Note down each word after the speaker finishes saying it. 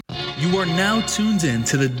You are now tuned in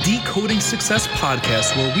to the Decoding Success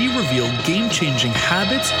podcast, where we reveal game-changing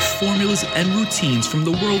habits, formulas, and routines from the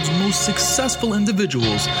world's most successful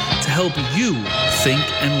individuals to help you think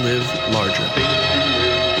and live larger.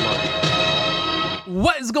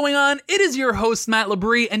 What is going on? It is your host, Matt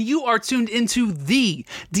Labrie, and you are tuned into the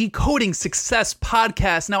Decoding Success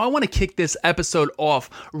podcast. Now, I want to kick this episode off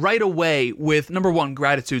right away with, number one,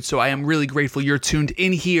 gratitude. So I am really grateful you're tuned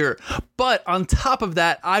in here. But on top of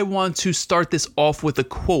that, I want to start this off with a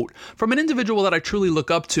quote from an individual that I truly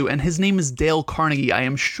look up to, and his name is Dale Carnegie. I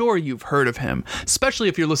am sure you've heard of him, especially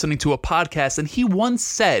if you're listening to a podcast. And he once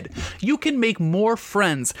said, "You can make more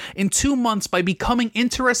friends in 2 months by becoming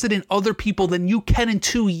interested in other people than you can in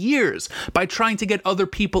 2 years by trying to get other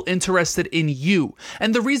people interested in you."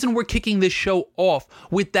 And the reason we're kicking this show off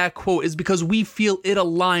with that quote is because we feel it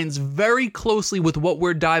aligns very closely with what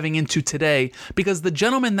we're diving into today, because the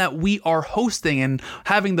gentleman that we are hosting and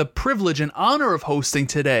having the privilege and honor of hosting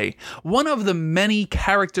today, one of the many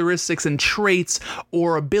characteristics and traits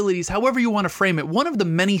or abilities, however you want to frame it, one of the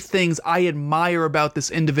many things I admire about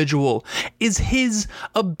this individual is his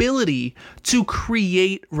ability to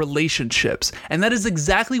create relationships. And that is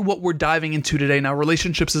exactly what we're diving into today. Now,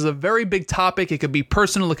 relationships is a very big topic. It could be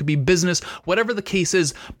personal, it could be business, whatever the case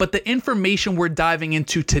is. But the information we're diving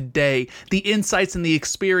into today, the insights and the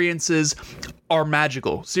experiences are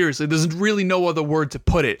magical. Seriously, there's really no other word to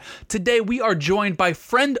put it. Today, we are joined by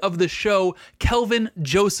friend of the show, Kelvin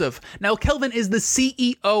Joseph. Now, Kelvin is the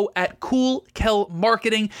CEO at Cool Kel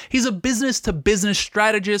Marketing. He's a business-to-business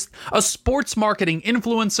strategist, a sports marketing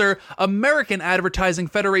influencer, American Advertising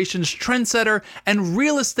Federation's trendsetter, and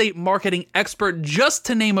real estate marketing expert, just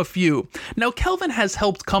to name a few. Now, Kelvin has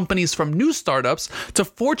helped companies from new startups to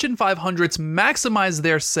Fortune 500s maximize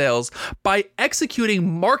their sales by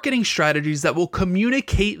executing marketing strategies that will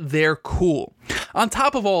communicate their cool. On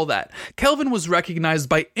top of all that, Kelvin was recognized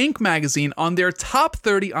by Inc. magazine on their top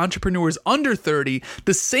 30 entrepreneurs under 30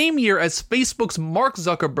 the same year as Facebook's Mark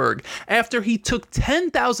Zuckerberg, after he took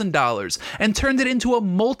 $10,000 and turned it into a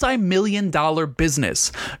multi-million-dollar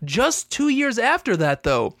business. Just 2 years after that,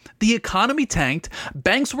 though, the economy tanked,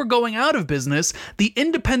 banks were going out of business, the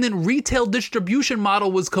independent retail distribution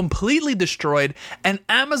model was completely destroyed, and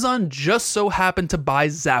Amazon just so happened to buy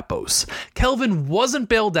Zappos. Kelvin wasn't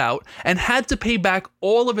bailed out and had to pay back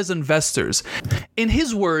all of his investors. In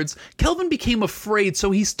his words, Kelvin became afraid,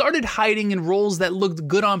 so he started hiding in roles that looked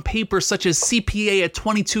good on paper, such as CPA at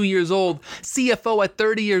 22 years old, CFO at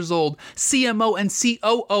 30 years old, CMO and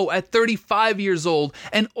COO at 35 years old,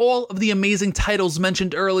 and all of the amazing titles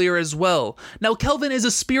mentioned earlier as well. Now, Kelvin is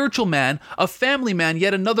a spiritual man, a family man,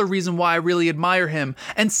 yet another reason why I really admire him,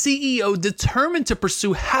 and CEO determined to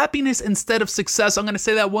pursue happiness instead of success. I'm going to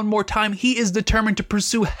say that one more time. He is determined to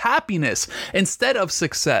pursue happiness instead of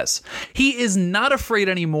success. He is not afraid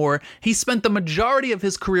anymore. He spent the majority of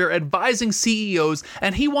his career advising CEOs,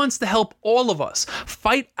 and he wants to help all of us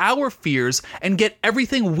fight our fears and get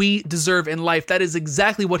everything we deserve in life. That is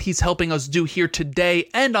exactly what he's helping us do here today,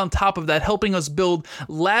 and on top of that, helping us build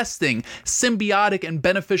lasting, symbiotic, and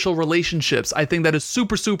beneficial relationships. I think that is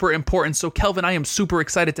super, super important. So, Kelvin, I am super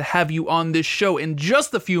excited to have you on this show in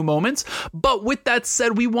just a few moments. But with that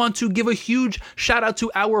said, we want to give a huge shout out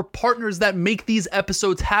to our partners that make these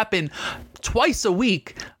episodes happen twice a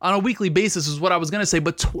week, on a weekly basis is what I was going to say,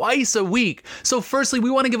 but twice a week. So firstly, we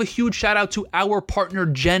want to give a huge shout out to our partner,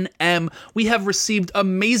 Gen M. We have received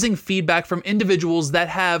amazing feedback from individuals that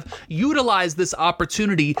have utilized this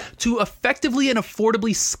opportunity to effectively and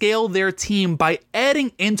affordably scale their team by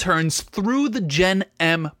adding interns through the Gen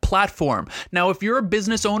M platform. Now, if you're a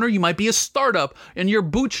business owner, you might be a startup and you're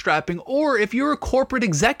bootstrapping, or if you're a corporate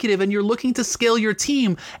executive and you're looking to scale your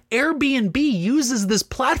team, Airbnb uses this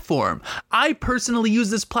platform. I personally use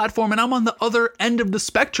this platform, and I'm on the other end of the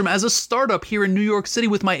spectrum as a startup here in New York City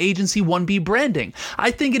with my agency 1B Branding.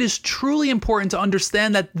 I think it is truly important to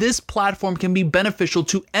understand that this platform can be beneficial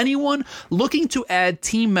to anyone looking to add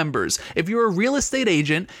team members. If you're a real estate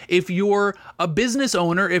agent, if you're a business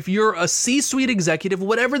owner, if you're a C-suite executive,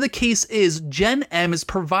 whatever the case is, Gen M is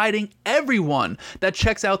providing everyone that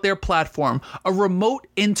checks out their platform a remote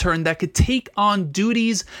intern that could take on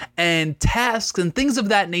duties and tasks and things of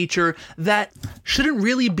that nature that shouldn't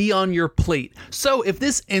really be on your plate. So if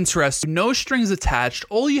this interests you, no strings attached,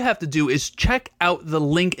 all you have to do is check out the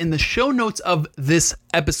link in the show notes of this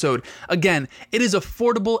episode. Again, it is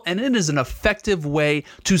affordable and it is an effective way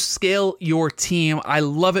to scale your team. I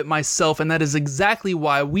love it myself, and that is exactly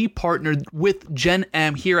why we partnered with Gen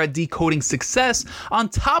M here at Decoding Success. On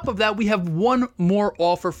top of that, we have one more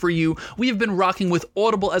offer for you. We have been rocking with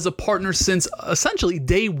Audible as a partner since essentially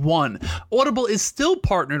day one. Audible is still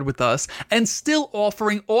partnered with us and still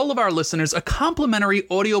offering all of our listeners a complimentary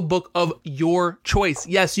audiobook of your choice.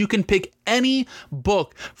 Yes, you can pick any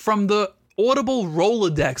book from the Audible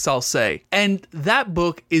Rolodex, I'll say, and that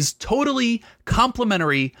book is totally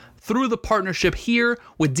complimentary through the partnership here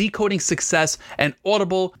with Decoding Success and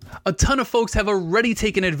Audible. A ton of folks have already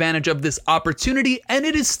taken advantage of this opportunity, and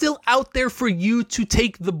it is still out there for you to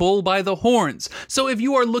take the bull by the horns. So if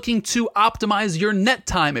you are looking to optimize your net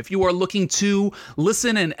time, if you are looking to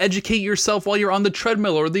listen and educate yourself while you're on the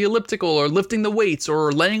treadmill or the elliptical or lifting the weights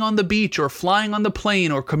or laying on the beach or flying on the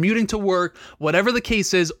plane or commuting to work, whatever the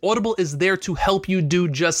case is, Audible is there to help you do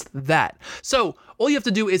just that. So all you have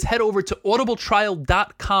to do is head over to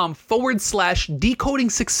audibletrial.com/decoding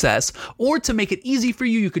success, or to make it easy for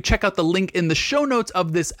you, you could check out the link in the show notes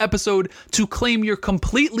of this episode to claim your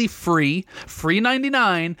completely free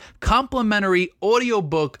 99 complimentary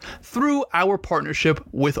audiobook through our partnership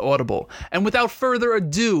with Audible. And without further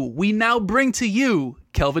ado, we now bring to you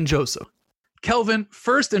Kelvin Joseph. Kelvin,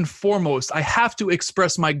 first and foremost, I have to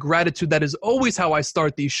express my gratitude. That is always how I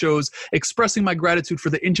start these shows, expressing my gratitude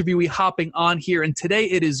for the interviewee hopping on here. And today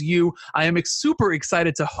it is you. I am super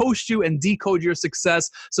excited to host you and decode your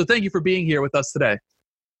success. So thank you for being here with us today.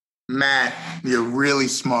 Matt, you're really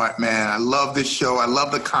smart, man. I love this show. I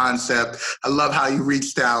love the concept. I love how you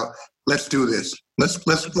reached out. Let's do this. Let's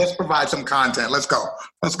provide some content. Let's go.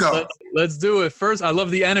 Let's do it. First, I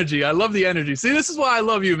love the energy. See, this is why I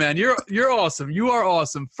love you, man. You're awesome. You are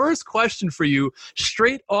awesome. First question for you,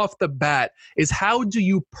 straight off the bat, is how do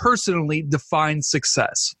you personally define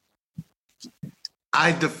success?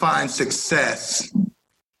 I define success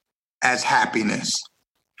as happiness.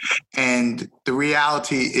 And the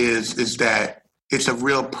reality is that it's a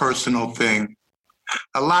real personal thing.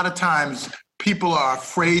 A lot of times people are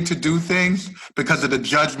afraid to do things because of the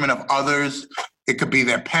judgment of others. It could be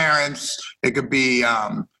their parents. It could be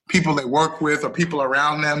people they work with or people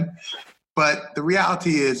around them. But the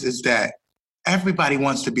reality is that everybody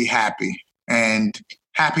wants to be happy, and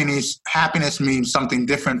happiness means something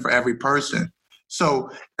different for every person.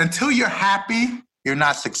 So until you're happy, you're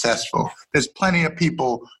not successful. There's plenty of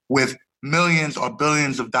people with millions or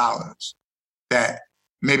billions of dollars that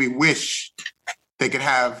maybe wish they could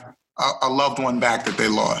have a loved one back that they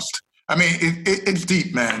lost. I mean, it's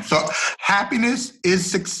deep, man. So happiness is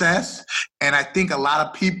success. And I think a lot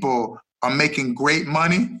of people are making great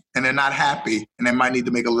money and they're not happy, and they might need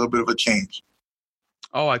to make a little bit of a change.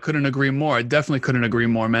 Oh, I couldn't agree more. I definitely couldn't agree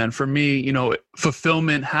more, man. For me,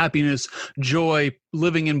 fulfillment, happiness, joy,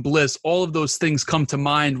 living in bliss, all of those things come to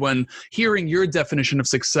mind when hearing your definition of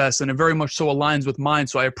success, and it very much so aligns with mine.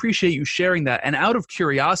 So I appreciate you sharing that. And out of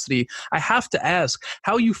curiosity, I have to ask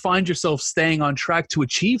how you find yourself staying on track to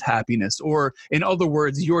achieve happiness, or in other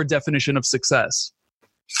words, your definition of success.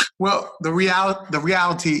 Well, the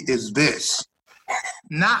reality is this.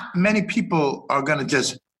 Not many people are going to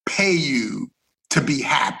just pay you to be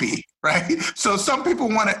happy, right? So some people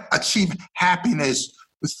want to achieve happiness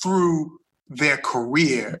through their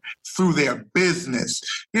career, through their business.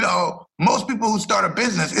 Most people who start a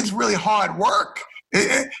business, it's really hard work.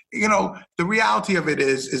 The reality of it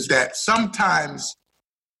is that sometimes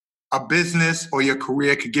a business or your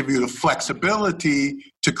career could give you the flexibility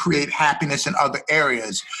to create happiness in other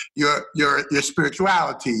areas. Your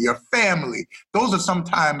spirituality, your family, those are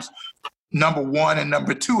sometimes number one, and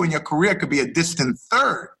number two in your career could be a distant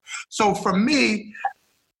third. So for me,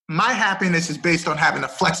 my happiness is based on having the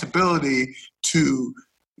flexibility to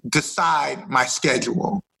decide my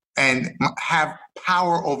schedule and have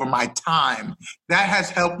power over my time. That has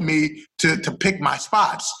helped me to pick my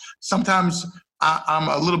spots. Sometimes I'm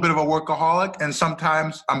a little bit of a workaholic, and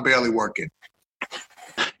sometimes I'm barely working.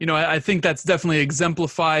 I think that's definitely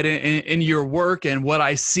exemplified in your work and what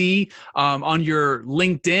I see on your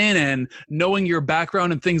LinkedIn and knowing your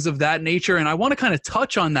background and things of that nature. And I want to kind of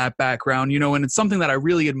touch on that background, and it's something that I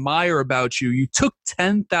really admire about you. You took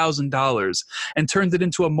 $10,000 and turned it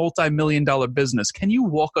into a multi-million-dollar business. Can you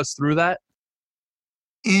walk us through that?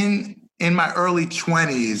 In my early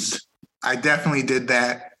 20s, I definitely did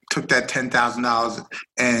that. Took that $10,000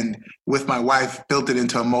 and with my wife built it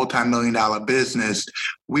into a multi-million-dollar business.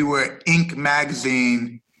 We were Inc.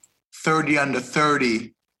 magazine 30 under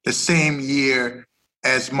 30 the same year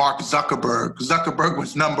as Mark Zuckerberg. Zuckerberg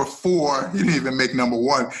was number 4. He didn't even make number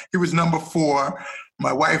 1. He was number 4.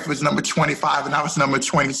 My wife was number 25 and I was number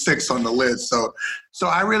 26 on the list. So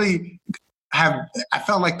I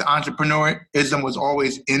felt like the entrepreneurism was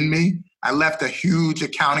always in me. I left a huge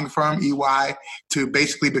accounting firm, EY, to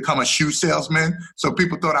basically become a shoe salesman. So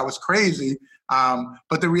people thought I was crazy.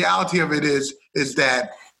 But the reality of it is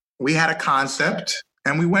that we had a concept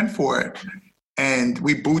and we went for it. And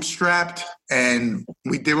we bootstrapped and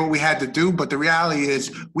we did what we had to do. But the reality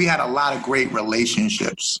is we had a lot of great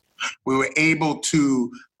relationships. We were able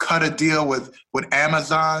to cut a deal with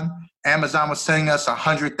Amazon. Amazon was sending us a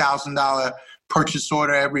 $100,000 purchase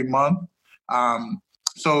order every month.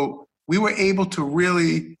 So we were able to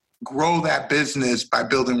really grow that business by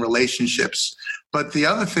building relationships. But the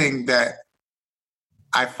other thing that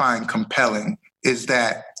I find compelling is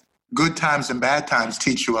that good times and bad times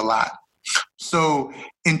teach you a lot. So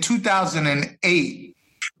in 2008,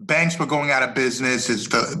 banks were going out of business. It's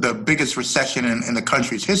the biggest recession in the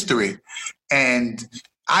country's history. And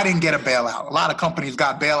I didn't get a bailout. A lot of companies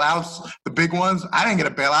got bailouts, the big ones. I didn't get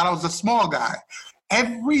a bailout. I was a small guy.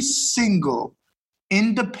 Every single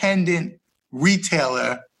independent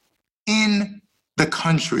retailer in the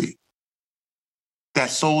country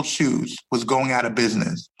that sold shoes was going out of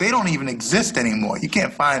business. They don't even exist anymore. You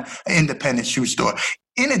can't find an independent shoe store.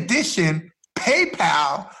 In addition,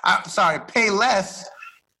 Payless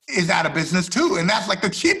is out of business too. And that's like the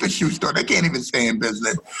cheapest shoe store. They can't even stay in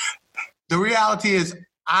business. The reality is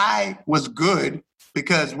I was good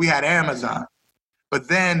because we had Amazon. But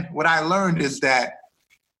then what I learned is that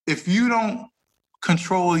if you don't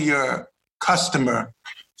control your customer,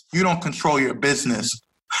 you don't control your business.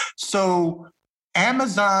 So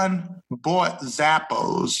Amazon bought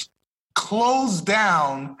Zappos, closed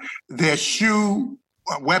down their shoe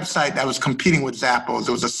website that was competing with Zappos.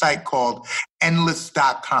 There was a site called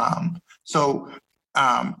Endless.com. So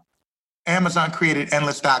Amazon created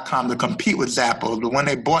Endless.com to compete with Zappos. But when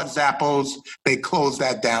they bought Zappos, they closed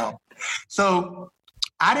that down. So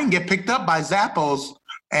I didn't get picked up by Zappos.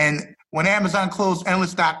 And when Amazon closed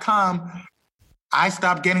Endless.com, I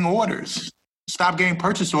stopped getting orders, stopped getting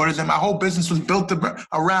purchase orders, and my whole business was built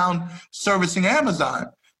around servicing Amazon.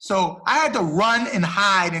 So I had to run and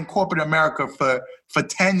hide in corporate America for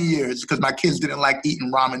 10 years because my kids didn't like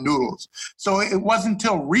eating ramen noodles. So it wasn't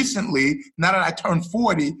until recently, now that I turned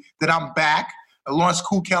 40, that I'm back. I launched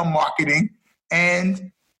Cool Cal Marketing,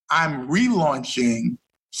 and I'm relaunching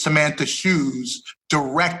Samantha Shoes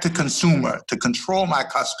direct to consumer to control my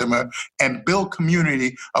customer and build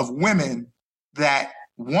community of women that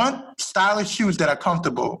want stylish shoes that are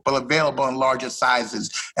comfortable but available in larger sizes.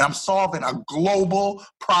 And I'm solving a global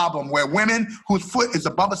problem where women whose foot is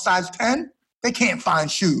above a size 10, they can't find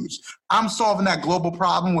shoes. I'm solving that global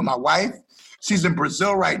problem with my wife. She's in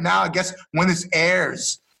Brazil right now. I guess when this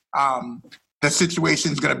airs, the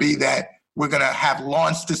situation is going to be that we're going to have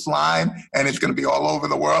launched this line and it's going to be all over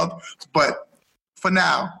the world. But for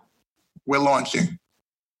now, we're launching.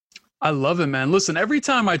 I love it, man. Listen, every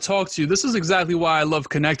time I talk to you, this is exactly why I love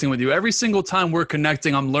connecting with you. Every single time we're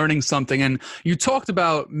connecting, I'm learning something. And you talked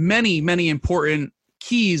about many, many important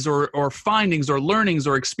keys or findings or learnings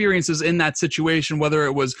or experiences in that situation, whether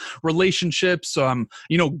it was relationships,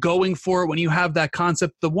 going for it when you have that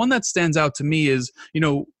concept. The one that stands out to me is,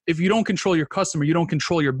 if you don't control your customer, you don't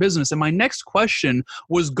control your business. And my next question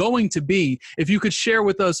was going to be, if you could share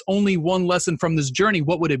with us only one lesson from this journey,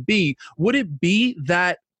 what would it be? Would it be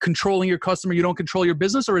that controlling your customer, you don't control your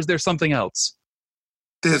business, or is there something else?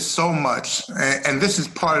 There's so much. And this is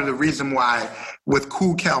part of the reason why with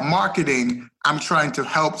Cool Cal Marketing, I'm trying to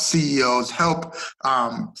help CEOs, help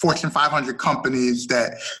Fortune 500 companies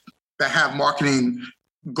that have marketing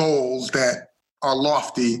goals that are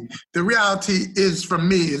lofty. The reality is, for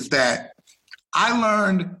me, is that I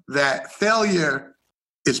learned that failure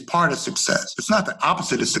is part of success. It's not the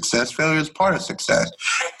opposite of success. Failure is part of success.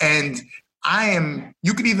 And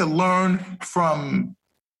you could either learn from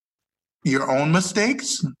your own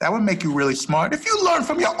mistakes. That would make you really smart. If you learn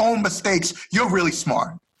from your own mistakes, you're really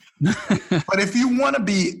smart. But if you want to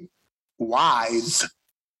be wise,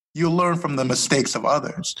 you'll learn from the mistakes of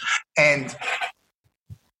others. And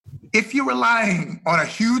if you're relying on a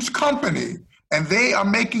huge company and they are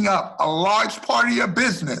making up a large part of your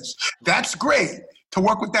business, that's great to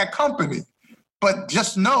work with that company. But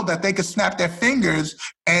just know that they could snap their fingers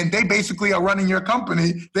and they basically are running your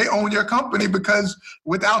company. They own your company because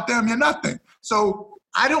without them, you're nothing. So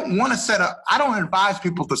I don't advise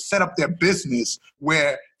people to set up their business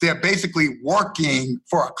where they're basically working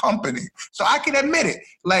for a company. So I can admit it.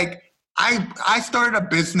 Like I started a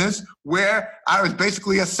business where I was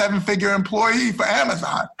basically a 7-figure employee for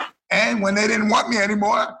Amazon. And when they didn't want me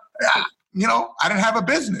anymore, I didn't have a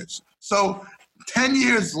business. So 10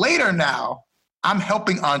 years later now, I'm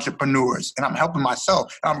helping entrepreneurs and I'm helping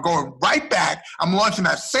myself. And I'm going right back. I'm launching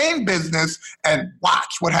that same business and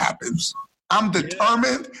watch what happens. I'm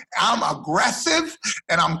determined, I'm aggressive,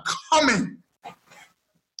 and I'm coming.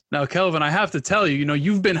 Now, Kelvin, I have to tell you,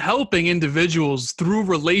 you've been helping individuals through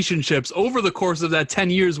relationships over the course of that 10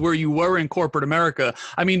 years where you were in corporate America.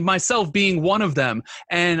 I mean, myself being one of them.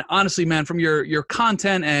 And honestly, man, from your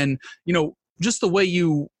content and, just the way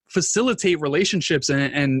you facilitate relationships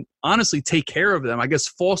and honestly take care of them. I guess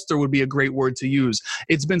foster would be a great word to use.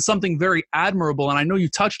 It's been something very admirable, and I know you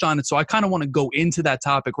touched on it, so I kind of want to go into that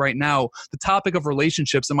topic right now, the topic of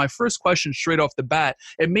relationships. And my first question straight off the bat,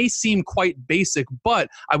 it may seem quite basic, but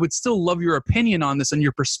I would still love your opinion on this and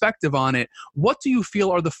your perspective on it. What do you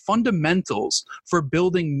feel are the fundamentals for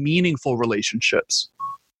building meaningful relationships?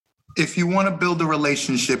 If you want to build a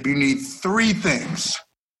relationship, you need 3 things,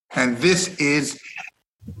 and this is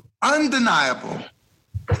undeniable.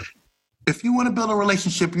 If you want to build a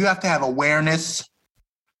relationship, you have to have awareness,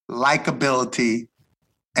 likability,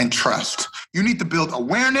 and trust. You need to build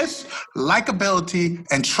awareness, likability,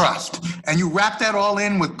 and trust. And you wrap that all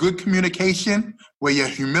in with good communication, where your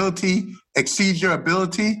humility exceeds your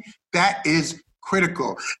ability. That is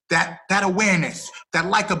critical. That awareness, that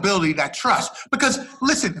likability, that trust. Because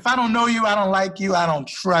listen, if I don't know you, I don't like you, I don't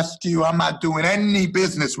trust you, I'm not doing any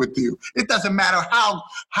business with you. It doesn't matter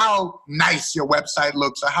how nice your website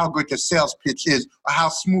looks or how good your sales pitch is or how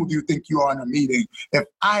smooth you think you are in a meeting. If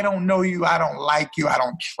I don't know you, I don't like you, I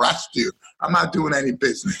don't trust you, I'm not doing any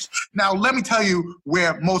business. Now, let me tell you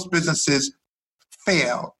where most businesses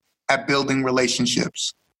fail at building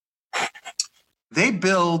relationships. They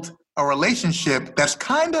build a relationship that's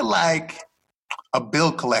kind of like a bill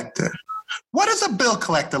collector. What is a bill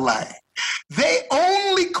collector like? They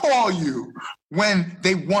only call you when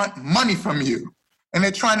they want money from you and they're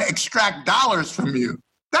trying to extract dollars from you.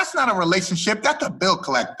 That's not a relationship. That's a bill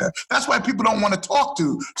collector. That's why people don't want to talk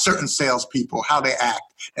to certain salespeople, how they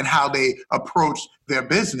act and how they approach their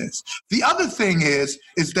business. The other thing is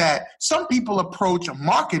that some people approach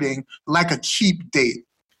marketing like a cheap date.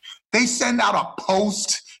 They send out a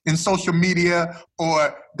post in social media,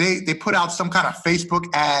 or they put out some kind of Facebook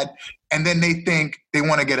ad, and then they think they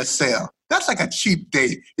want to get a sale. That's like a cheap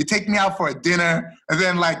date. You take me out for a dinner, and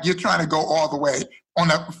then you're trying to go all the way on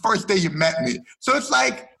the first day you met me. So it's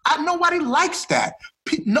nobody likes that.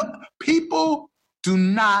 People do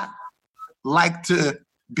not like to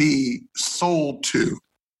be sold to,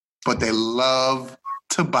 but they love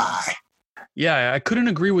to buy. Yeah, I couldn't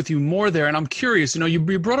agree with you more there. And I'm curious,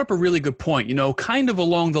 you brought up a really good point, kind of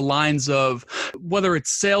along the lines of whether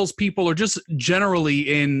it's salespeople or just generally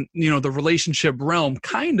in, the relationship realm,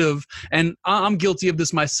 kind of, and I'm guilty of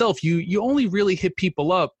this myself. You only really hit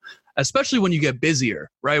people up, especially when you get busier,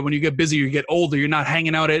 right? When you get busier, you get older, you're not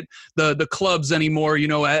hanging out at the clubs anymore,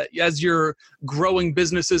 as you're growing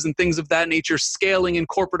businesses and things of that nature, scaling in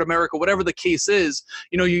corporate America, whatever the case is,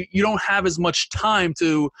 you don't have as much time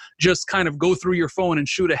to just kind of go through your phone and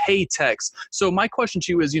shoot a hey text. So my question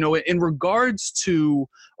to you is, in regards to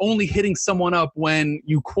only hitting someone up when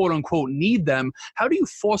you quote unquote need them, how do you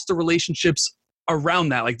foster relationships around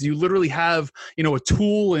that? Do you literally have, a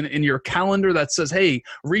tool in your calendar that says, hey,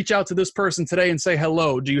 reach out to this person today and say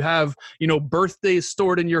hello? Do you have, birthdays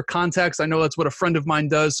stored in your contacts? I know that's what a friend of mine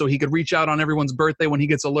does, so he could reach out on everyone's birthday when he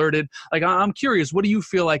gets alerted. I'm curious, what do you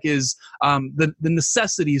feel like is the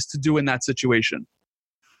necessities to do in that situation?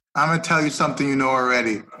 I'm going to tell you something you know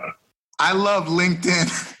already. I love LinkedIn.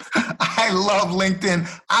 I love LinkedIn.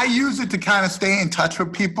 I use it to kind of stay in touch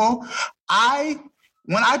with people.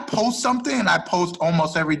 When I post something, and I post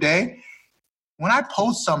almost every day, when I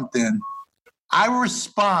post something, I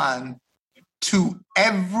respond to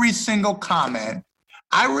every single comment.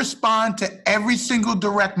 I respond to every single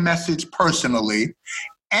direct message personally.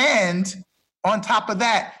 And on top of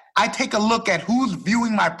that, I take a look at who's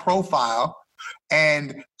viewing my profile,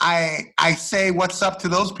 and I say what's up to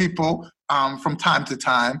those people from time to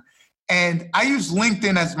time. And I use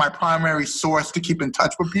LinkedIn as my primary source to keep in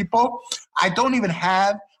touch with people. I don't even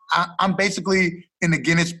I'm basically in the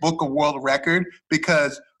Guinness Book of World Record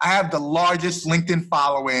because I have the largest LinkedIn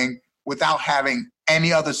following without having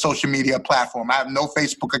any other social media platform. I have no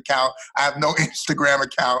Facebook account. I have no Instagram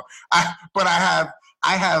account. But I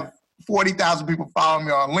have 40,000 people following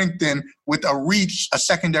me on LinkedIn with a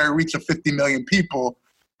secondary reach of 50 million people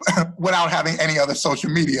without having any other social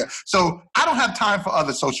media. So I don't have time for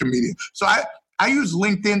other social media. So I use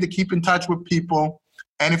LinkedIn to keep in touch with people.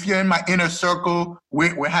 And if you're in my inner circle,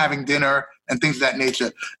 we're having dinner and things of that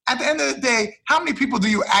nature. At the end of the day, how many people do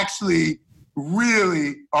you actually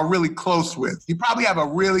really are really close with. You probably have a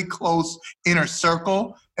really close inner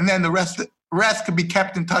circle, and then the rest could be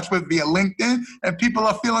kept in touch with via LinkedIn. And people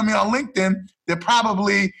are feeling me on LinkedIn, they're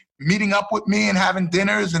probably meeting up with me and having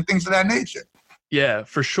dinners and things of that nature. Yeah,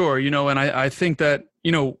 for sure. And I think that,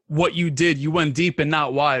 what you did, you went deep and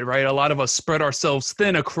not wide, right? A lot of us spread ourselves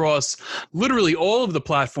thin across literally all of the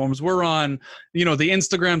platforms. We're on, the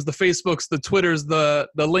Instagrams, the Facebooks, the Twitters, the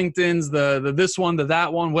LinkedIns, the this one, the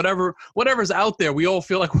that one, whatever's out there. We all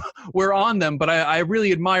feel like we're on them. But I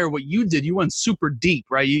really admire what you did. You went super deep,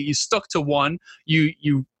 right? You stuck to one.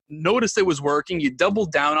 You noticed it was working, you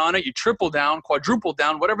doubled down on it, you tripled down, quadrupled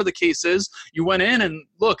down, whatever the case is, you went in and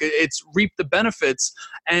look, it's reaped the benefits.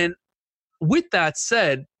 And with that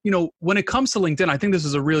said, when it comes to LinkedIn, I think this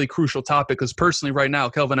is a really crucial topic because personally right now,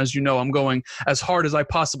 Kelvin, as you know, I'm going as hard as I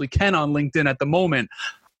possibly can on LinkedIn at the moment.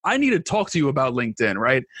 I need to talk to you about LinkedIn,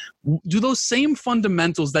 right? Do those same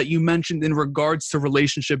fundamentals that you mentioned in regards to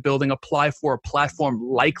relationship building apply for a platform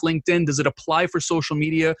like LinkedIn? Does it apply for social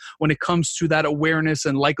media when it comes to that awareness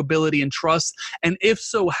and likability and trust? And if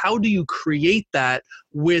so, how do you create that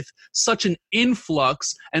with such an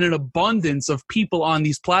influx and an abundance of people on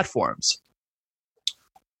these platforms?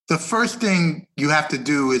 The first thing you have to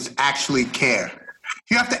do is actually care.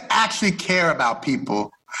 You have to actually care about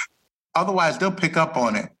people. Otherwise, they'll pick up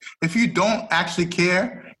on it. If you don't actually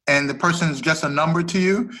care and the person is just a number to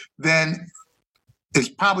you, then it's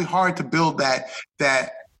probably hard to build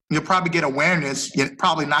that you'll probably get awareness. You're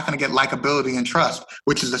probably not going to get likability and trust,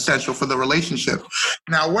 which is essential for the relationship.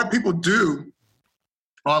 Now, what people do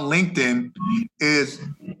on LinkedIn is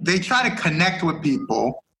they try to connect with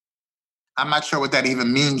people. I'm not sure what that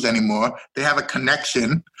even means anymore. They have a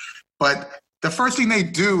connection, but the first thing they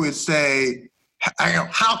do is say,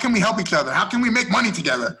 how can we help each other? How can we make money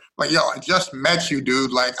together? Like, I just met you,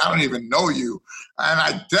 dude. Like, I don't even know you. And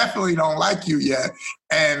I definitely don't like you yet.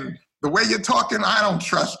 And the way you're talking, I don't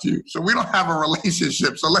trust you. So we don't have a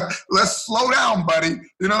relationship. So let's slow down, buddy.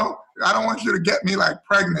 I don't want you to get me like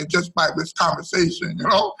pregnant just by this conversation,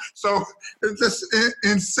 So it's just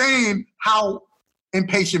insane how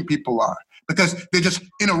impatient people are because they're just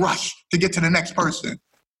in a rush to get to the next person.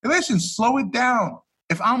 Listen, slow it down.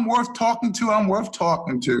 If I'm worth talking to, I'm worth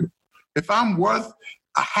talking to. If I'm worth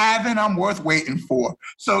having, I'm worth waiting for.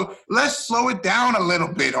 So let's slow it down a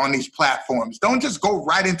little bit on these platforms. Don't just go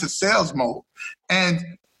right into sales mode. And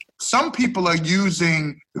some people are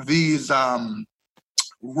using these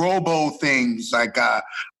robo things like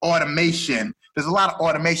automation. There's a lot of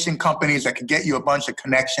automation companies that can get you a bunch of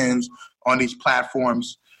connections on these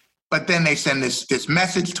platforms. But then they send this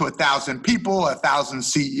message to 1,000 people, 1,000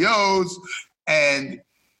 CEOs. And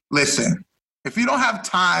listen, if you don't have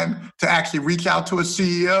time to actually reach out to a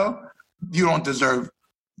CEO, you don't deserve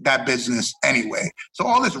that business anyway. So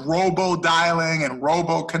all this robo-dialing and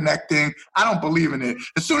robo-connecting, I don't believe in it.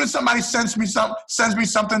 As soon as somebody sends me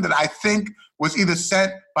something that I think was either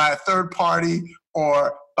sent by a third party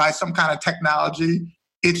or by some kind of technology,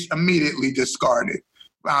 it's immediately discarded.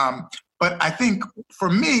 But I think for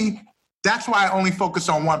me, that's why I only focus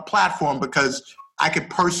on one platform, because I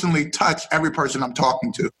could personally touch every person I'm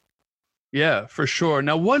talking to. Yeah, for sure.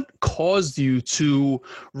 Now, what caused you to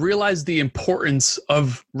realize the importance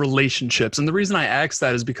of relationships? And the reason I ask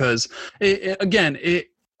that is because,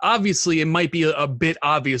 obviously it might be a bit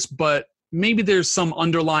obvious, but maybe there's some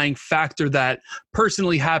underlying factor that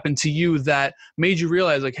personally happened to you that made you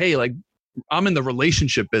realize, like, hey, like, I'm in the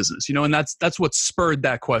relationship business, and that's what spurred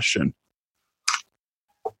that question.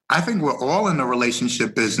 I think we're all in the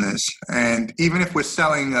relationship business. And even if we're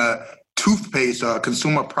selling a toothpaste or a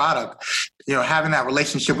consumer product, having that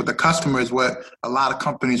relationship with the customer is what a lot of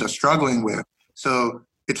companies are struggling with. So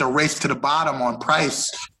it's a race to the bottom on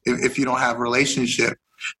price if you don't have a relationship.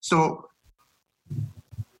 So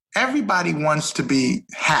everybody wants to be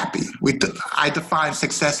happy. I defined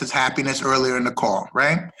success as happiness earlier in the call,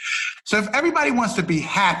 right? So if everybody wants to be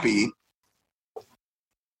happy,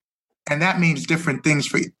 and that means different things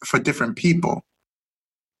for different people,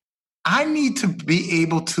 I need to be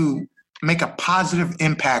able to make a positive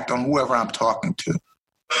impact on whoever I'm talking to.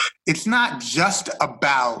 It's not just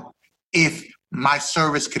about if my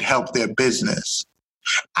service could help their business.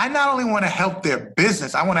 I not only want to help their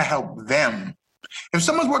business, I want to help them. If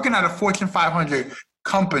someone's working at a Fortune 500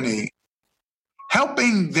 company,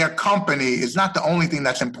 helping their company is not the only thing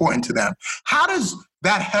that's important to them. How does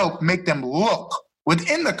that help make them look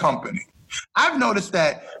within the company? I've noticed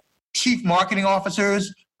that chief marketing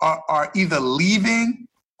officers are either leaving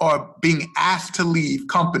or being asked to leave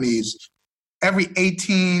companies every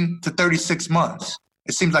 18 to 36 months.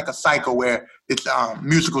 It seems like a cycle where it's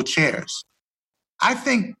musical chairs. I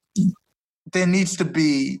think there needs to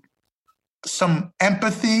be some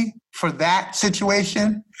empathy for that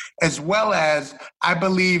situation, as well as I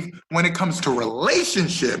believe when it comes to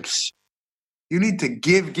relationships, you need to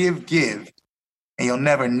give, and you'll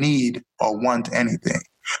never need or want anything.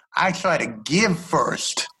 I try to give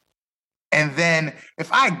first. And then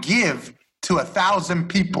if I give to 1,000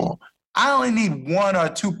 people, I only need 1 or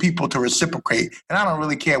 2 people to reciprocate, and I don't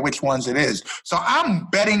really care which ones it is. So I'm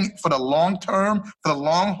betting for the long term, for the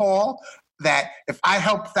long haul, that if I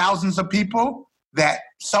help thousands of people, that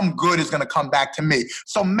some good is going to come back to me.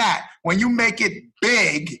 So Matt, when you make it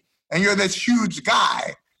big and you're this huge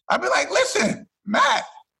guy, I'd be like, listen, Matt,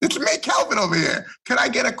 it's me, Kelvin, over here. Can I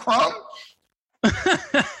get a crumb?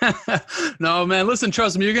 No, man, listen,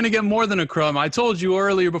 trust me, you're going to get more than a crumb. I told you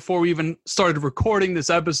earlier before we even started recording this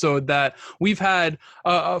episode that we've had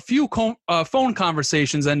a few phone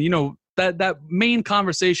conversations, and, you know, that main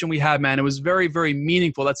conversation we had, man, it was very, very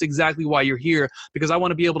meaningful. That's exactly why you're here, because I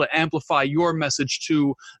want to be able to amplify your message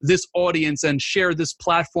to this audience and share this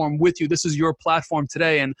platform with you. This is your platform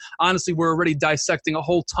today. And honestly, we're already dissecting a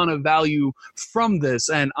whole ton of value from this.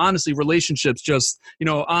 And honestly, relationships just, you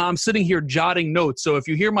know, I'm sitting here jotting notes. So if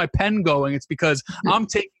you hear my pen going, it's because I'm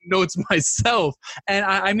taking notes myself. And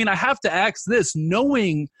I mean, I have to ask this,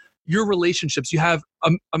 knowing your relationships, you have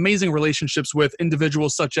amazing relationships with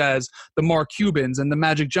individuals such as the Mark Cubans and the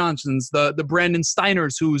Magic Johnsons, the Brandon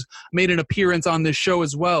Steiners, who's made an appearance on this show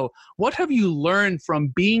as well. What have you learned from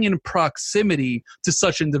being in proximity to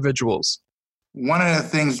such individuals? One of the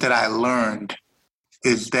things that I learned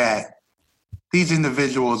is that these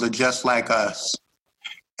individuals are just like us,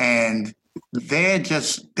 and they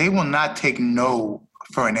will not take no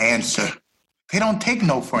for an answer. They don't take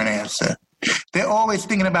no for an answer. They're always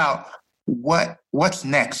thinking about what's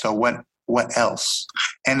next or what else.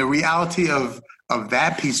 And the reality of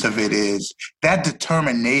that piece of it is that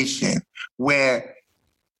determination where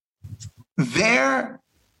their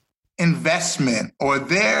investment or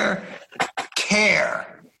their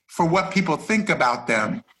care for what people think about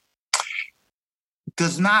them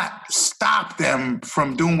does not stop them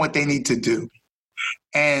from doing what they need to do.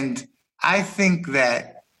 And I think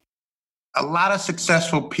that a lot of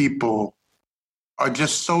successful people are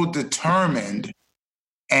just so determined,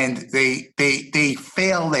 and they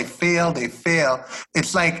fail.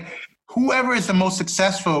 It's like whoever is the most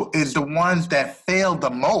successful is the ones that fail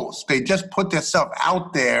the most. They just put themselves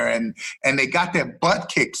out there and they got their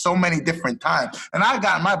butt kicked so many different times. And I've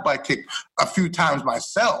gotten my butt kicked a few times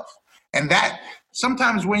myself. And that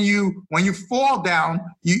sometimes when you fall down,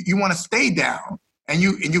 you want to stay down. And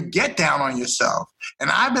you get down on yourself.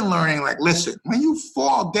 And I've been learning, like, listen, when you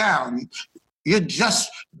fall down, you're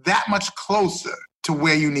just that much closer to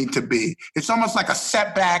where you need to be. It's almost like a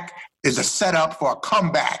setback is a setup for a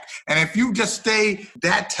comeback. And if you just stay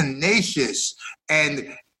that tenacious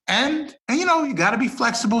and you know, you got to be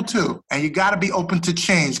flexible too. And you got to be open to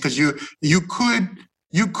change, because you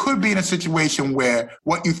could be in a situation where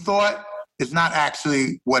what you thought is not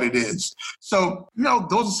actually what it is. So, you know,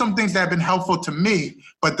 those are some things that have been helpful to me.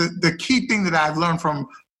 But the key thing that I've learned from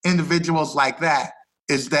individuals like that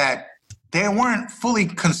is that they weren't fully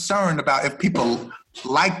concerned about if people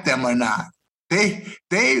liked them or not. They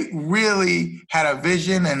really had a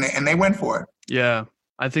vision and they went for it. Yeah.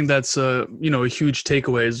 I think that's a huge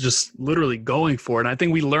takeaway, is just literally going for it. And I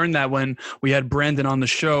think we learned that when we had Brandon on the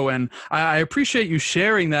show, and I appreciate you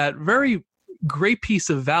sharing that very great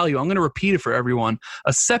piece of value. I'm going to repeat it for everyone.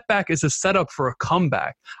 A setback is a setup for a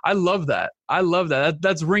comeback. I love that.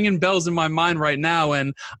 That's ringing bells in my mind right now.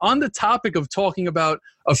 And on the topic of talking about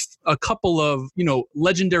a couple of, you know,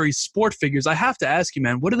 legendary sport figures, I have to ask you,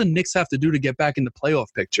 man, what do the Knicks have to do to get back in the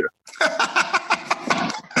playoff picture?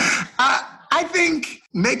 I think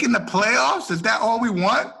making the playoffs, is that all we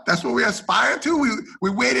want? That's what we aspire to? We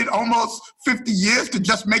waited almost 50 years to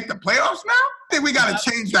just make the playoffs now? I think we got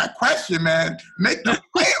to change that question, man. Make the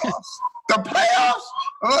playoffs. The playoffs?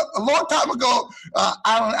 A long time ago,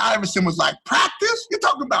 Allen Iverson was like, practice? You're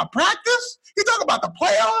talking about practice? You're talking about the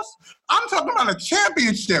playoffs? I'm talking about a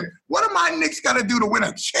championship. What do my Knicks got to do to win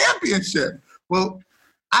a championship? Well,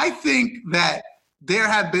 I think that there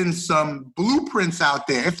have been some blueprints out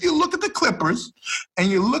there. If you look at the Clippers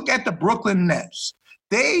and you look at the Brooklyn Nets,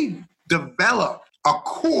 they developed a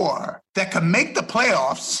core that can make the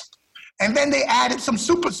playoffs, and then they added some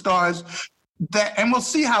superstars and we'll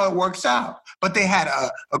see how it works out. But they had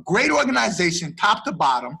a great organization, top to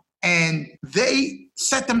bottom, and they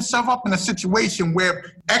set themselves up in a situation where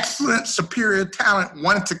excellent, superior talent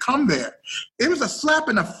wanted to come there. It was a slap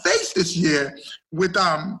in the face this year with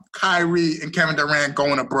Kyrie and Kevin Durant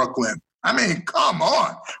going to Brooklyn. I mean, come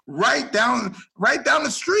on, right down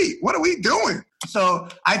the street. What are we doing? So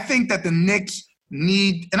I think that the Knicks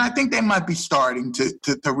need, and I think they might be starting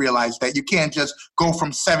to realize that you can't just go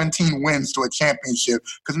from 17 wins to a championship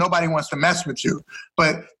because nobody wants to mess with you.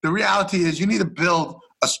 But the reality is you need to build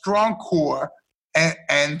a strong core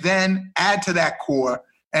and then add to that core.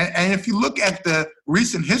 And if you look at the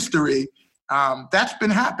recent history, that's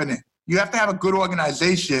been happening. You have to have a good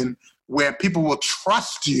organization where people will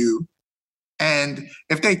trust you. And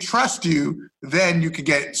if they trust you, then you could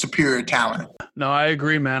get superior talent. No, I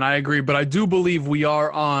agree, man. I agree. But I do believe we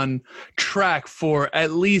are on track for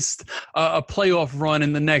at least a playoff run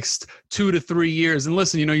in the next 2 to 3 years. And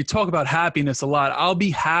listen, you talk about happiness a lot. I'll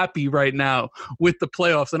be happy right now with the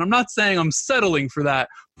playoffs. And I'm not saying I'm settling for that,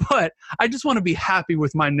 but I just want to be happy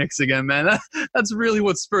with my Knicks again, man. That's really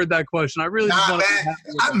what spurred that question. I really just want to be happy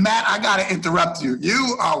with them. Matt, I got to interrupt you.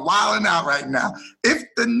 You are wilding out right now. If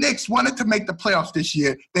the Knicks wanted to make the playoffs this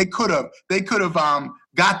year, they could have. They could have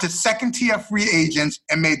got to second-tier free agents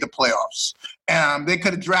and made the playoffs. They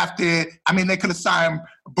could have drafted. I mean, they could have signed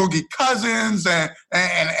Boogie Cousins and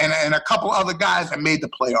a couple other guys and made the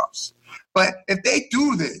playoffs. But if they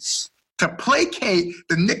do this to placate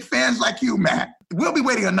the Knicks fans like you, Matt, we'll be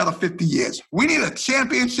waiting another 50 years. We need a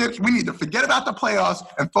championship. We need to forget about the playoffs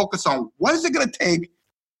and focus on what is it going to take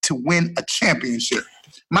to win a championship.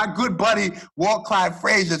 My good buddy, Walt Clyde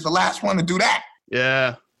Frazier, is the last one to do that.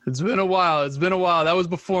 Yeah. It's been a while. That was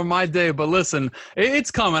before my day. But listen, it's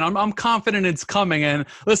coming. I'm confident it's coming. And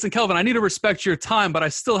listen, Kelvin, I need to respect your time, but I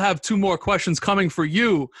still have 2 more questions coming for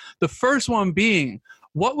you. The first one being,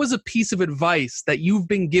 what was a piece of advice that you've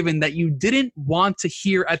been given that you didn't want to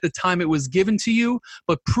hear at the time it was given to you,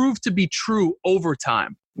 but proved to be true over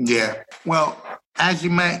time? Yeah. Well, as you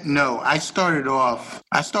might know, I started off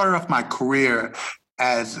my career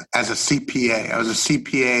as a CPA. I was a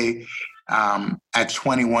CPA at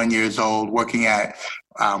 21 years old, working at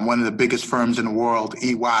one of the biggest firms in the world,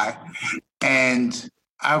 EY. And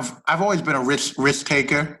I've always been a risk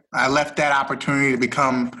taker. I left that opportunity to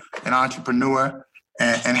become an entrepreneur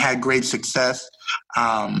and had great success.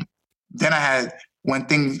 Then I had, when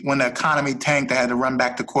the economy tanked, I had to run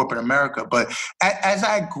back to corporate America. But as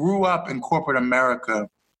I grew up in corporate America,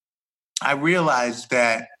 I realized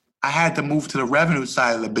that I had to move to the revenue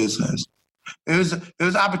side of the business. There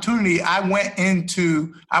was opportunity. I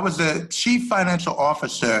was the chief financial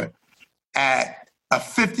officer at a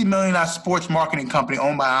 $50 million sports marketing company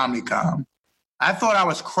owned by Omnicom. I thought I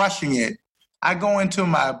was crushing it. I go into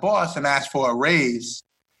my boss and ask for a raise.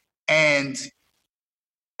 And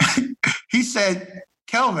he said,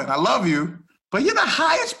 Kelvin, I love you, but you're the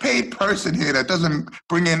highest paid person here that doesn't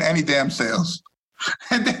bring in any damn sales.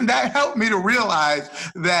 And then that helped me to realize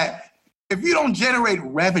that if you don't generate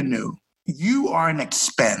revenue, you are an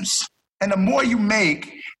expense. And the more you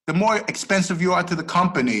make, the more expensive you are to the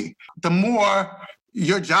company, the more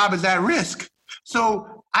your job is at risk.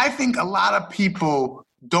 So I think a lot of people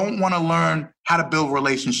don't want to learn how to build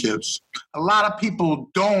relationships. A lot of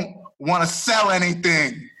people don't want to sell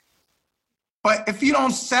anything. But if you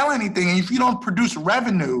don't sell anything and if you don't produce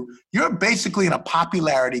revenue, you're basically in a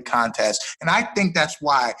popularity contest. And I think that's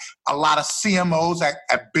why a lot of CMOs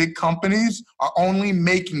at big companies are only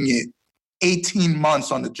making it 18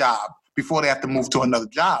 months on the job before they have to move to another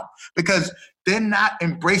job, because they're not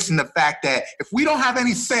embracing the fact that if we don't have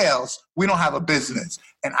any sales, we don't have a business.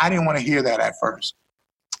 And I didn't want to hear that at first.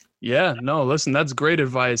 Yeah, no, listen, that's great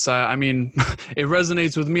advice. I mean, it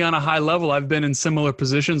resonates with me on a high level. I've been in similar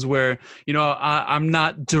positions where, I'm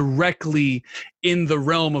not directly in the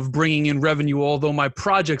realm of bringing in revenue, although my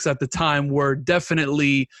projects at the time were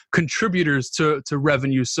definitely contributors to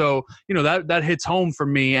revenue. So, that hits home for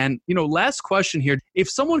me. And, last question here.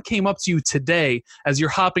 If someone came up to you today as you're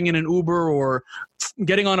hopping in an Uber or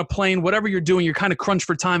getting on a plane, whatever you're doing, you're kind of crunched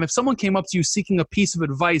for time. If someone came up to you seeking a piece of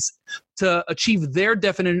advice to achieve their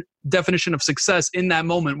definition of success in that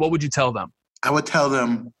moment, what would you tell them? I would tell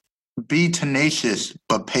them, be tenacious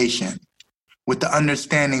but patient, with the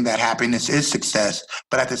understanding that happiness is success,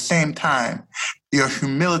 but at the same time, your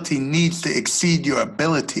humility needs to exceed your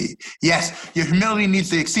ability. Yes, your humility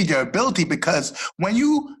needs to exceed your ability, because when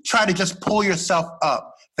you try to just pull yourself up,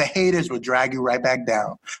 the haters will drag you right back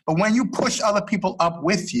down. But when you push other people up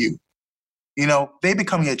with you, they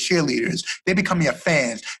become your cheerleaders. They become your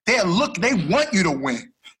fans. They want you to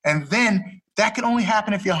win. And then that can only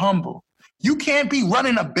happen if you're humble. You can't be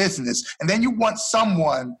running a business and then you want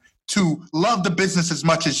someone to love the business as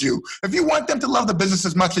much as you. If you want them to love the business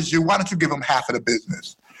as much as you, why don't you give them half of the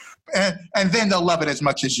business? And then they'll love it as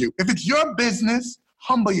much as you. If it's your business,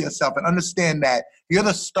 humble yourself and understand that you're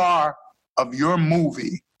the star of your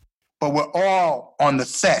movie. but we're all on the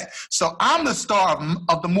set. So I'm the star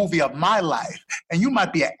of the movie of my life, and you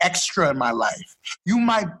might be an extra in my life. You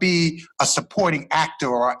might be a supporting actor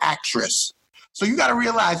or actress. So you got to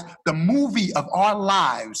realize the movie of our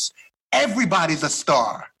lives, everybody's a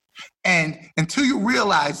star. And until you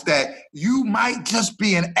realize that you might just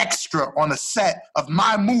be an extra on the set of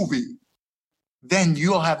my movie, then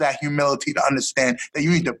you'll have that humility to understand that you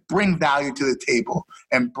need to bring value to the table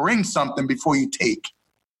and bring something before you take.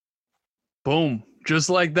 Boom. Just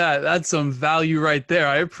like that. That's some value right there.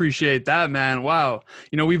 I appreciate that, man. Wow.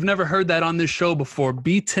 We've never heard that on this show before.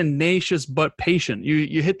 Be tenacious but patient.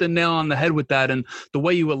 You hit the nail on the head with that, and the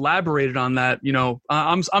way you elaborated on that,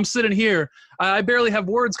 I'm sitting here. I barely have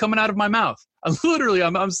words coming out of my mouth. I'm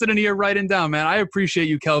sitting here writing down, man. I appreciate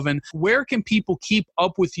you, Kelvin. Where can people keep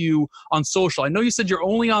up with you on social? I know you said you're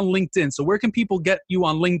only on LinkedIn. So where can people get you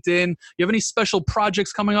on LinkedIn? You have any special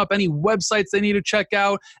projects coming up? Any websites they need to check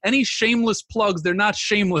out? Any shameless plugs? They're not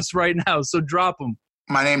shameless right now, so drop them.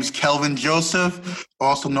 My name is Kelvin Joseph,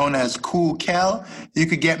 also known as Cool Kel. You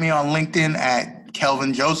could get me on LinkedIn at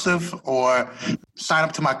Kelvin Joseph, or sign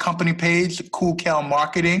up to my company page, Cool Kel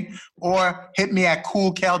Marketing, or hit me at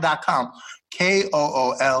coolkel.com.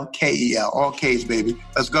 KOOLKEL, all K's, baby.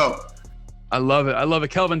 Let's go. I love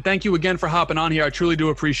it. Kelvin, thank you again for hopping on here. I truly do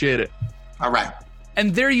appreciate it. All right.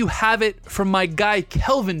 And there you have it from my guy,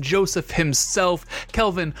 Kelvin Joseph himself.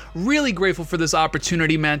 Kelvin, really grateful for this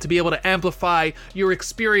opportunity, man, to be able to amplify your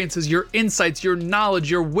experiences, your insights, your knowledge,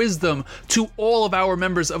 your wisdom to all of our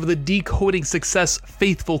members of the Decoding Success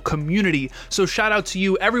Faithful community. So shout out to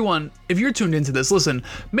you, everyone. If you're tuned into this, listen,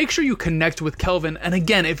 make sure you connect with Kelvin. And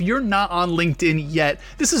again, if you're not on LinkedIn yet,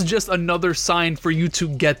 this is just another sign for you to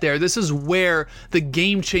get there. This is where the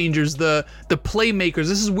game changers, the playmakers,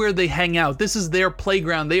 this is where they hang out. This is their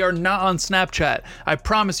playground. They are not on Snapchat. I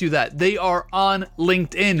promise you that. They are on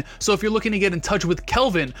LinkedIn. So if you're looking to get in touch with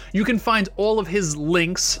Kelvin, you can find all of his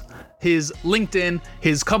links, his LinkedIn,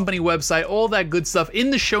 his company website, all that good stuff in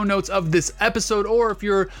the show notes of this episode. Or if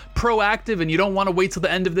you're proactive and you don't want to wait till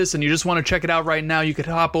the end of this and you just want to check it out right now, you could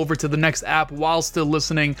hop over to the next app while still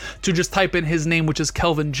listening to just type in his name, which is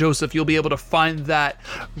Kelvin Joseph. You'll be able to find that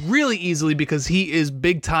really easily because he is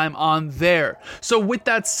big time on there. So with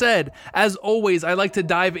that said, as always, I like to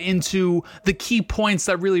dive into the key points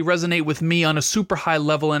that really resonate with me on a super high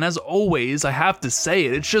level. And as always, I have to say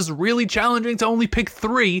it, it's just really challenging to only pick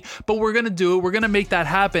 3, but we're going to do it. We're going to make that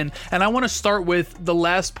happen. And I want to start with the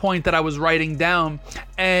last point that I was writing down.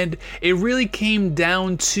 And it really came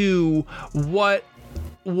down to what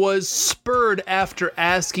was spurred after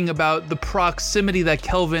asking about the proximity that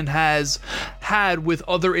Kelvin has had with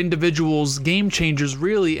other individuals, game changers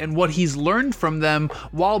really, and what he's learned from them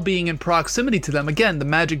while being in proximity to them. Again, the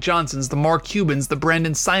Magic Johnsons, the Mark Cubans, the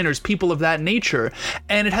Brandon Siners, people of that nature.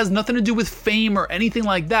 And it has nothing to do with fame or anything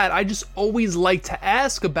like that. I just always like to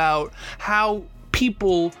ask about how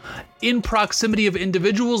people in proximity of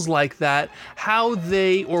individuals like that, how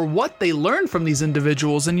they or what they learn from these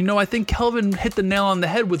individuals. And, I think Kelvin hit the nail on the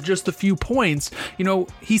head with just a few points.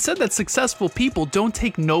 He said that successful people don't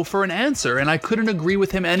take no for an answer. And I couldn't agree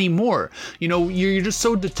with him anymore. You're just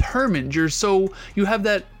so determined. You have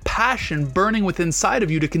that passion burning within inside of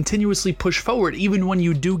you to continuously push forward, even when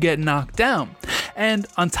you do get knocked down. And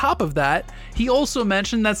on top of that, he also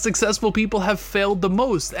mentioned that successful people have failed the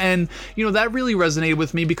most. And, that really resonated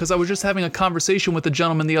with me because I was just having a conversation with a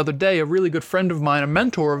gentleman the other day, a really good friend of mine, a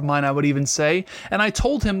mentor of mine, I would even say. And I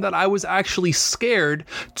told him that I was actually scared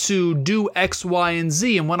to do X, Y, and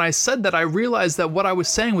Z. And when I said that, I realized that what I was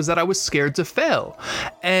saying was that I was scared to fail.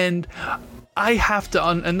 And I have to,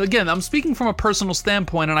 and again, I'm speaking from a personal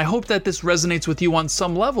standpoint, and I hope that this resonates with you on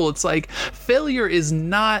some level. It's like failure is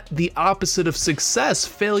not the opposite of success.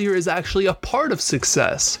 Failure is actually a part of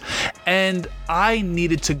success. And I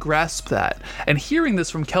needed to grasp that. And hearing this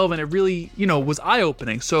from Kelvin, it really, was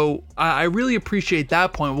eye-opening. So I really appreciate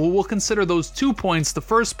that point. Well, we'll consider those 2 points. The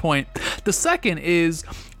first point. The second is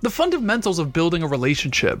the fundamentals of building a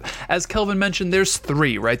relationship. As Kelvin mentioned, there's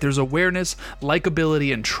 3, right? There's awareness,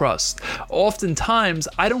 likability, and trust. Oftentimes,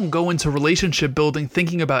 I don't go into relationship building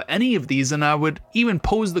thinking about any of these, and I would even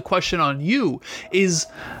pose the question on you, is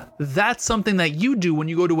that something that you do when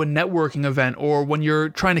you go to a networking event or when you're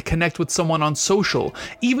trying to connect with someone on social,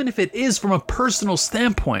 even if it is from a personal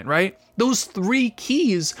standpoint, right? Those 3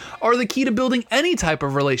 keys are the key to building any type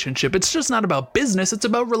of relationship. It's just not about business. It's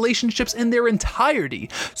about relationships in their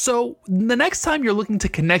entirety. So the next time you're looking to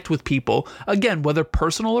connect with people, again, whether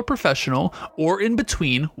personal or professional or in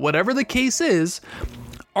between, whatever the case is,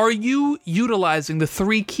 are you utilizing the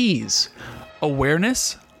 3 keys?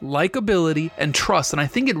 Awareness, likability, and trust. And I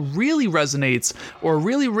think it really resonates or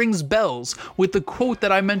really rings bells with the quote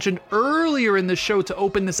that I mentioned earlier in the show to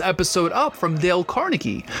open this episode up from Dale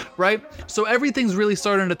Carnegie, right? So everything's really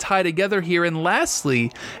starting to tie together here. And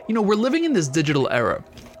lastly, we're living in this digital era.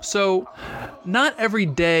 So not every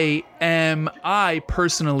day am I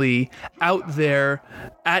personally out there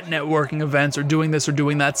at networking events or doing this or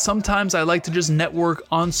doing that. Sometimes I like to just network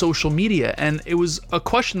on social media. And it was a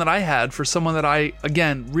question that I had for someone that I,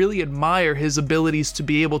 again, really admire his abilities to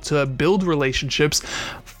be able to build relationships,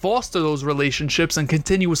 foster those relationships, and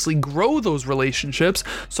continuously grow those relationships.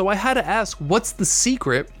 So I had to ask, what's the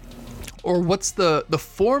secret or what's the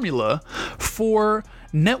formula for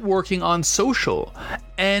networking on social?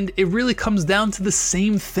 And it really comes down to the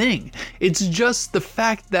same thing. It's just the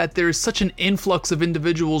fact that there's such an influx of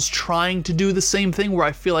individuals trying to do the same thing where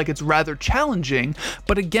I feel like it's rather challenging.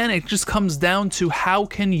 But again, it just comes down to how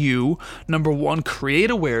can you, number one,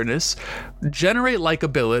 create awareness, generate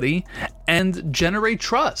likability, and generate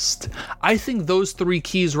trust. I think those three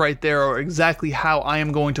keys right there are exactly how I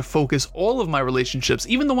am going to focus all of my relationships,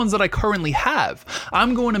 even the ones that I currently have.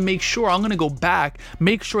 I'm going to make sure, I'm going to go back,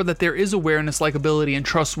 make sure that there is awareness, likability, and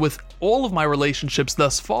trust with all of my relationships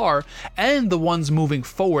thus far and the ones moving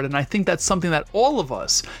forward. And I think that's something that all of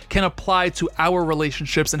us can apply to our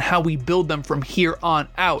relationships and how we build them from here on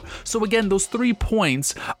out. So again, those 3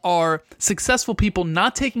 points are successful people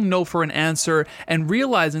not taking no for an answer and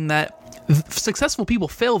realizing that successful people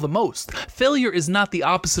fail the most. Failure is not the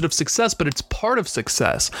opposite of success, but it's part of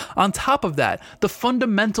success. On top of that, the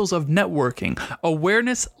fundamentals of networking,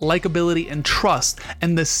 awareness, likability, and trust,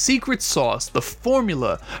 and the secret sauce, the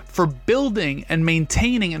formula for building and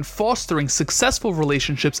maintaining and fostering successful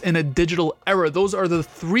relationships in a digital era. Those are the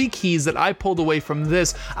 3 keys that I pulled away from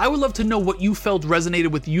this. I would love to know what you felt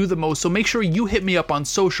resonated with you the most, so make sure you hit me up on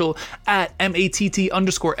social at MATT_LEBRIS,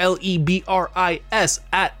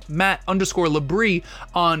 at Matt_Labrie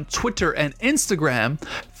on Twitter and Instagram.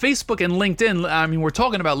 Facebook and LinkedIn, I mean, we're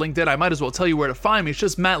talking about LinkedIn, I might as well tell you where to find me. It's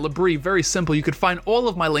just Matt Labrie, very simple. You could find all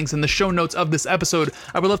of my links in the show notes of this episode.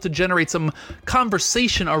 I would love to generate some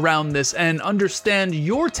conversation around this and understand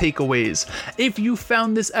your takeaways. If you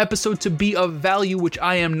found this episode to be of value, which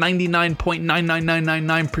I am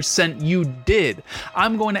 99.99999% you did,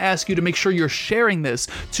 I'm going to ask you to make sure you're sharing this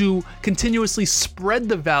to continuously spread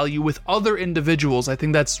the value with other individuals. I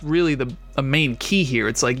think that's really a main key here.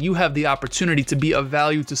 It's like you have the opportunity to be of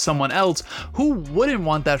value to someone else. Who wouldn't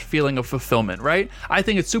want that feeling of fulfillment, right? I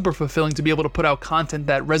think it's super fulfilling to be able to put out content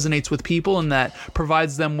that resonates with people and that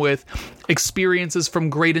provides them with experiences from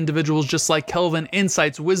great individuals just like Kelvin,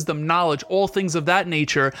 insights, wisdom, knowledge, all things of that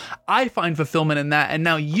nature. I find fulfillment in that. And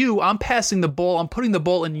now I'm passing the ball, I'm putting the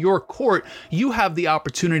ball in your court. You have the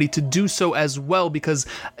opportunity to do so as well, because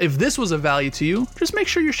if this was of value to you, just make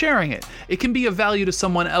sure you're sharing it. It can be of value to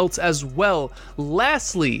someone else as well.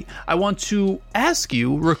 Lastly, I want to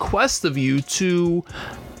request of you to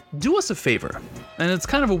do us a favor. And it's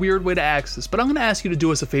kind of a weird way to ask this, but I'm going to ask you to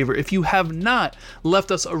do us a favor. If you have not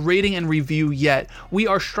left us a rating and review yet, we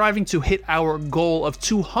are striving to hit our goal of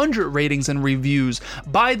 200 ratings and reviews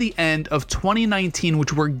by the end of 2019,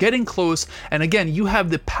 which we're getting close. And again, you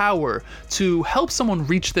have the power to help someone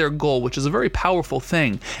reach their goal, which is a very powerful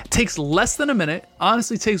thing. It takes less than a minute,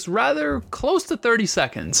 honestly takes rather close to 30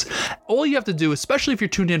 seconds. All you have to do, especially if you're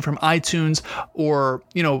tuned in from iTunes or,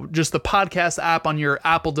 just the podcast app on your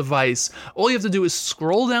Apple device, all you have to do is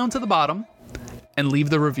scroll down to the bottom and leave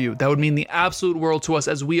the review. That would mean the absolute world to us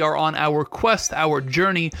as we are on our quest, our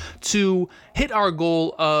journey to hit our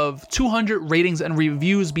goal of 200 ratings and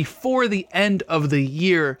reviews before the end of the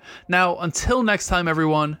year. Now, until next time,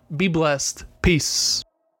 everyone, be blessed. Peace.